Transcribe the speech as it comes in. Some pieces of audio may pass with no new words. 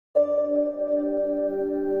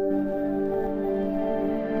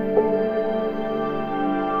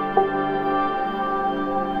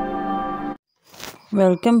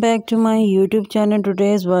Welcome back to my YouTube channel.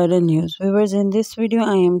 Today's viral news. Viewers, in this video,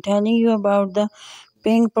 I am telling you about the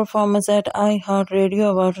Pink Performance at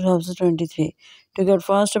iHeartRadio Award 2023. To get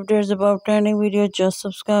fast updates about trending videos, just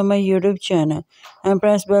subscribe my YouTube channel and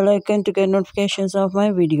press bell icon to get notifications of my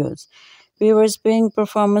videos. Viewers, Pink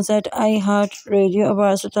Performance at iHeartRadio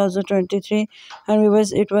Awards 2023, and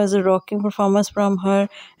viewers, it was a rocking performance from her,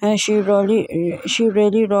 and she really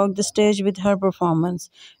rocked the stage with her performance.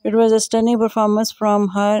 It was a stunning performance from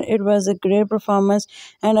her. It was a great performance,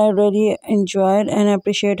 and I really enjoyed and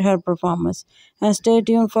appreciate her performance. And stay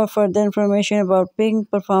tuned for further information about Pink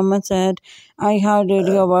Performance at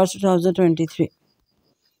iHeartRadio Awards 2023.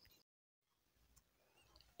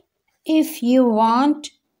 If you want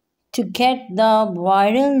to get the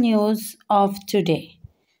viral news of today,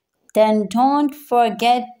 then don't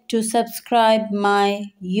forget to subscribe my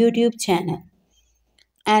YouTube channel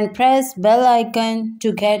and press bell icon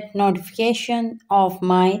to get notification of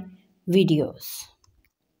my videos.